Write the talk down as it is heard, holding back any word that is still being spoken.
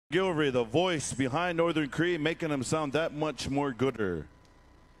Gilry, the voice behind Northern Cree, making them sound that much more gooder.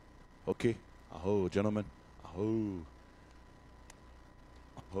 Okay. Aho, gentlemen. Aho.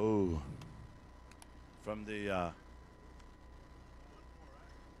 Aho. From the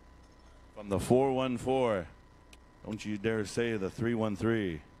 414. Don't you dare say the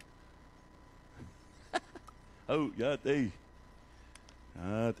 313. Oh, yate.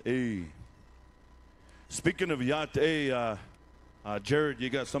 Yate. Speaking of yate, Jared,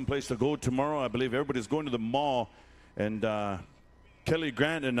 you got someplace to go tomorrow? I believe everybody's going to the mall, and Kelly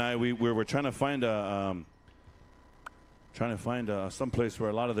Grant and I, we were trying to find someplace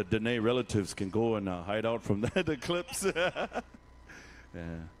where a lot of the Dene relatives can go and hide out from the eclipse.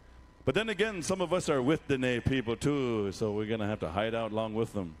 Yeah. But then again, some of us are with Dene people too, so we're gonna have to hide out along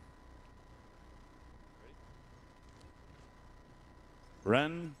with them.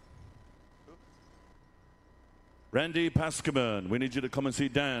 Randy Paskaman, we need you to come and see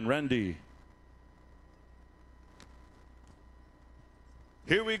Dan. Randy.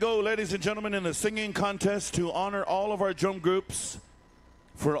 Here we go, ladies and gentlemen, in the singing contest to honor all of our drum groups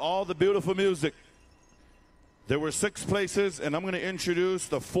for all the beautiful music. There were 6 places, and I'm going to introduce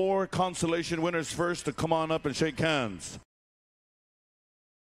the 4 consolation winners first to come on up and shake hands.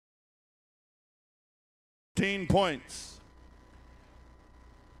 15 points.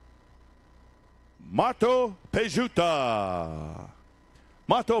 Mato Pejuta.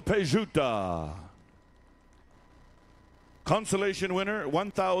 Mato Pejuta. Consolation winner,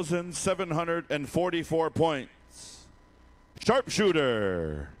 1,744 points.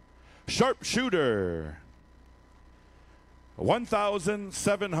 Sharpshooter. Sharpshooter.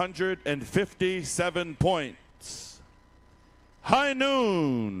 1,757 points. High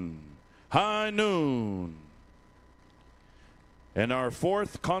Noon. High Noon. And our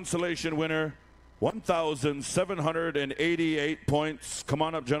 4th consolation winner, 1,788 points. Come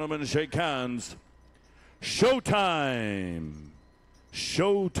on up, gentlemen, shake hands. Showtime.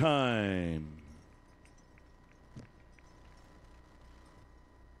 Showtime.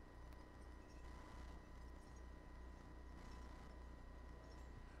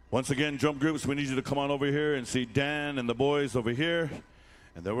 Once again, drum groups, we need you to come on over here and see Dan and the boys over here.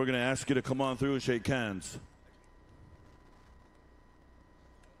 And then we're going to ask you to come on through and shake hands.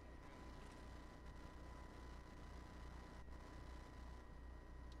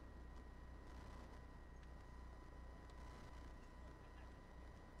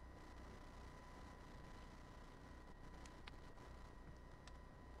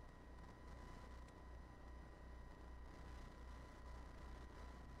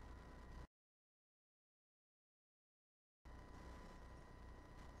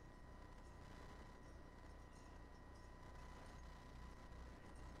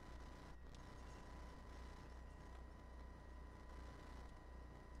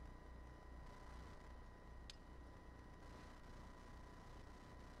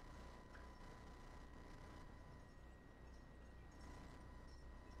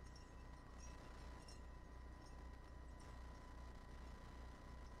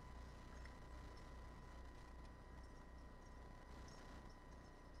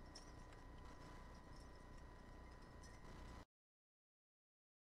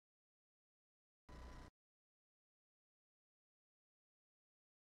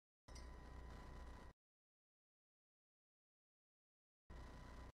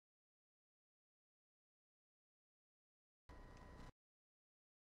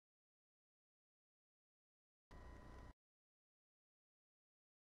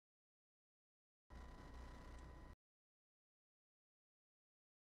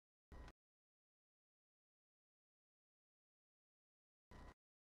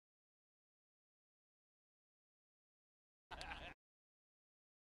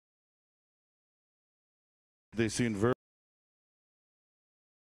 They seen verbal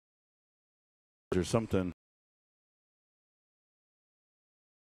or something.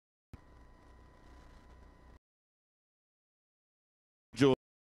 Joe,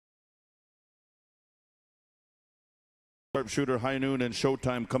 Sharpshooter, High Noon, and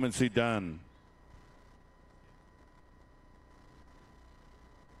Showtime. Come and see Dan.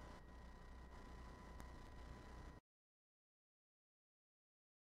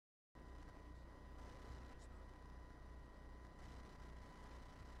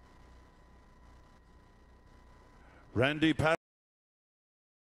 Randy Patton.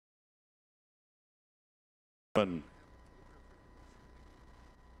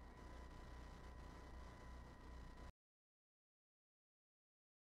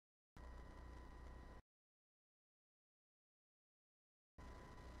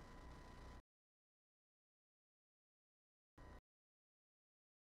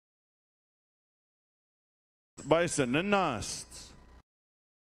 Bison and Nast.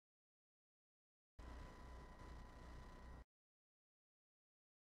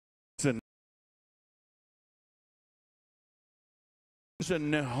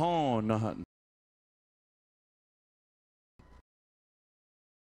 Nehon.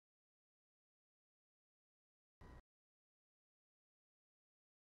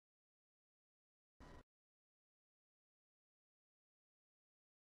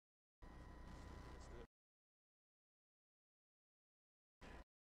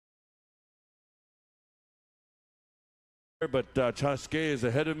 But Chaske is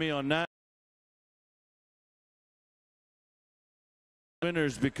ahead of me on that.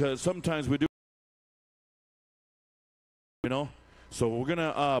 Winners, because sometimes we do, you know. So we're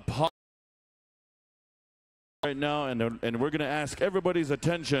gonna pause right now, and we're gonna ask everybody's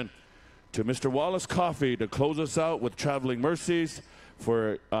attention to Mr. Wallace Coffee to close us out with Traveling Mercies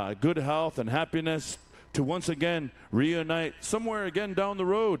for good health and happiness, to once again reunite somewhere again down the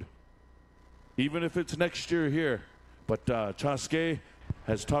road, even if it's next year here. But Chaske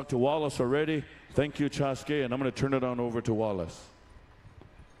has talked to Wallace already. Thank you, Chaske, and I'm going to turn it on over to Wallace.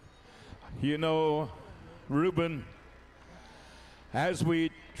 You know, Ruben, as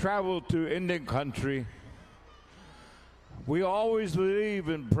we travel to Indian country, we always believe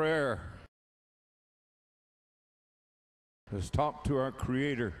in prayer. Let's talk to our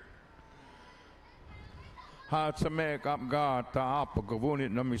Creator.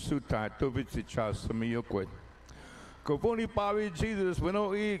 Kavuni Pavi Jesus, we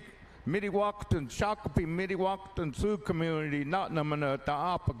know Midi-Wakton, Shakopee, Midi-Wakton, Sioux community, not namana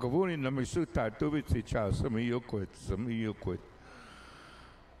taapa, Kavuni Namisuta, Tuvitsi, some you quit.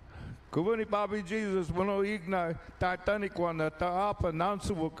 Kavuni Pavi Jesus, we know Igna, Titanic one, Taapa,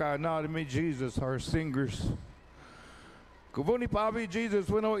 Nansubuka, not me Jesus, our singers. Kavuni Pavi Jesus,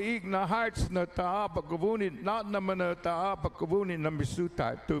 we know Igna Heights, Taapa, Kavuni, not namana taapa, Kavuni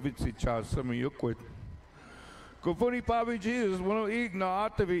Namisuta, Tuvitsi, some you quit. Kavuni Pavi Jesus, wano igna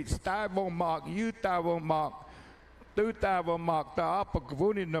atavit, stavo mak, utavo mak, tutavo mak, taapa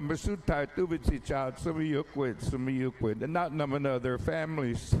kavuni number sutai, tuvitsi child, some of you quit, and not none of their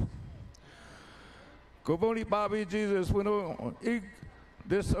families. Kavuni Pavi Jesus, wano ig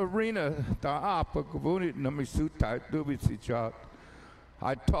this arena, taapa kavuni number sutai, tuvitsi child.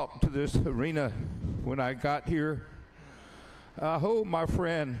 I talked to this arena when I got here. Oh, my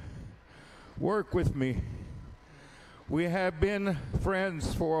friend, work with me. We have been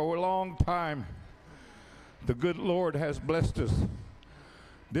friends for a long time. The good Lord has blessed us.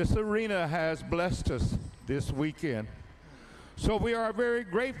 This arena has blessed us this weekend. So we are very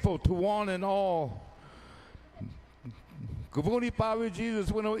grateful to one and all. Kavuni Pavi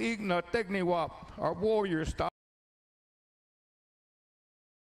Jesus, wano igna tegniwap, our warriors.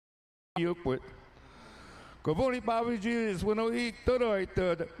 Kavuni Pavi Jesus, wano ik tudoy,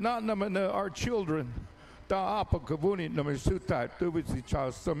 not namana our children. Taapa kavuni namisuta tuvitsi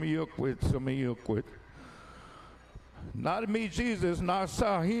cha some you quit. Not me Jesus, not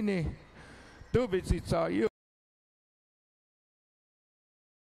sahini tuvitsi cha you.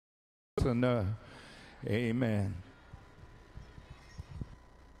 Amen.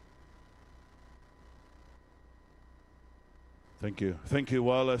 Thank you. Thank you,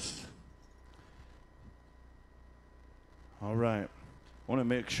 Wallace. All right. I want to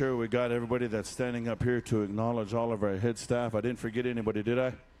make sure we got everybody that's standing up here to acknowledge all of our head staff. I didn't forget anybody, did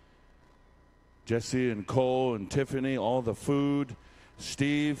I? Jesse and Cole and Tiffany, all the food,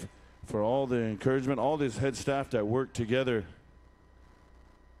 Steve, for all the encouragement, all these head staff that work together.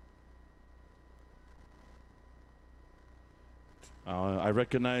 I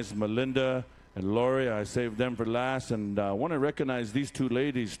recognize Melinda and Lori. I saved them for last, and I want to recognize these two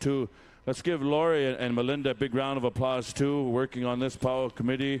ladies too. Let's give Lori and Melinda a big round of applause too, working on this Pow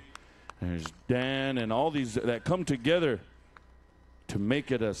committee. There's Dan and all these that come together to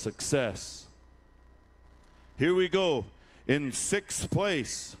make it a success. Here we go. In sixth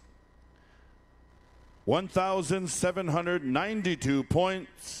place, 1,792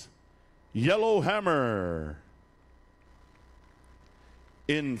 points, Yellow Hammer.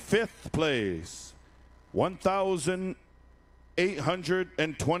 In fifth place,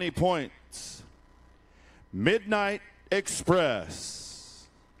 1,820 points, Midnight Express.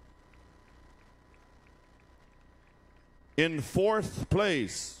 In fourth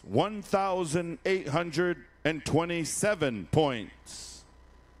place, 1,827 points,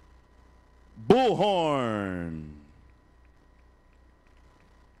 Bullhorn.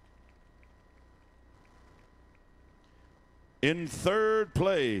 In third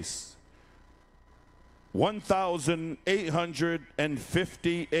place,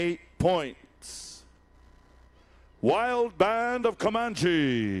 1,858 points, Wild Band of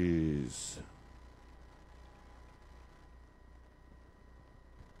Comanches.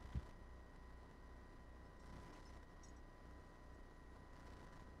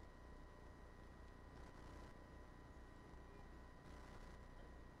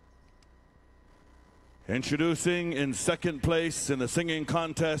 Introducing in second place in the singing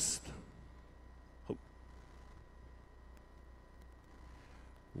contest,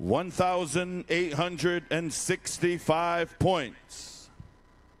 1,865 points.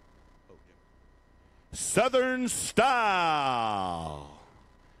 Southern Style.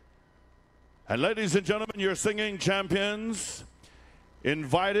 And ladies and gentlemen, your singing champions,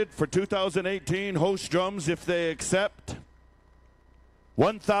 invited for 2018 host drums if they accept.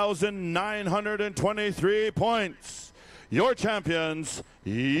 1,923 points. Your champions,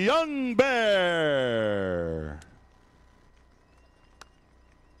 Young Bear.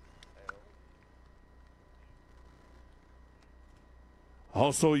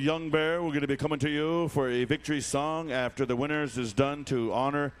 Also, Young Bear, we're going to be coming to you for a victory song after the winners is done to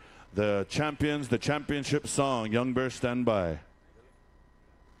honor the champions, the championship song. Young Bear, stand by.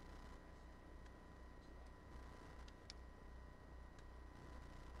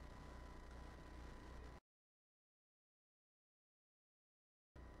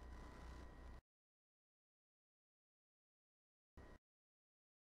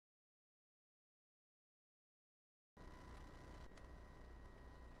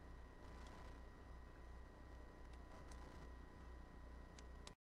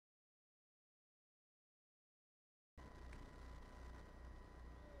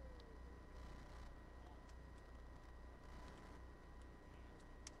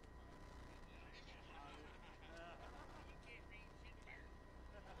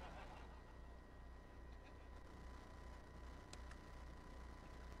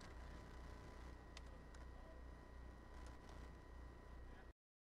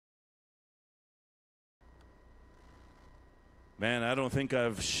 Man, I don't think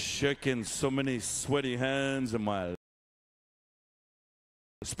I've shaken so many sweaty hands in my life.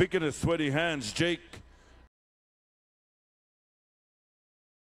 Speaking of sweaty hands, Jake,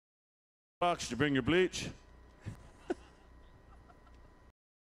 did you bring your bleach?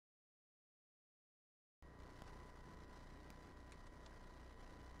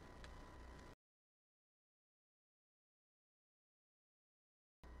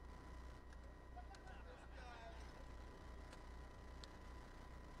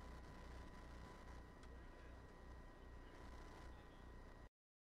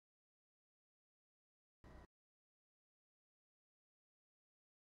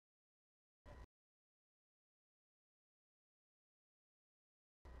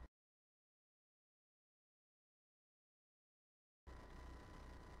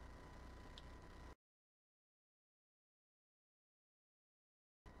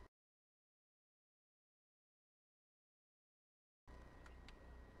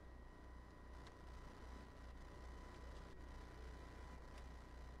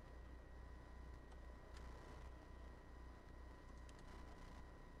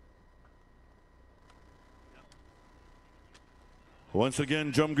 Once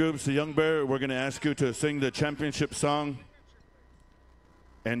again, drum groups, the Young Bear, we're going to ask you to sing the championship song.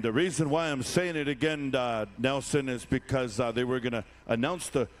 And the reason why I'm saying it again, Nelson, is because they were going to announce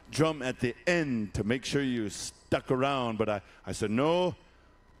the drum at the end to make sure you stuck around. But I said, no.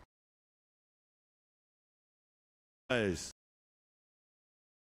 Guys.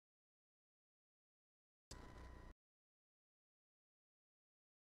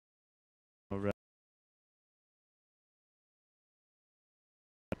 All right.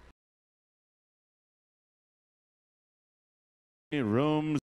 Rooms.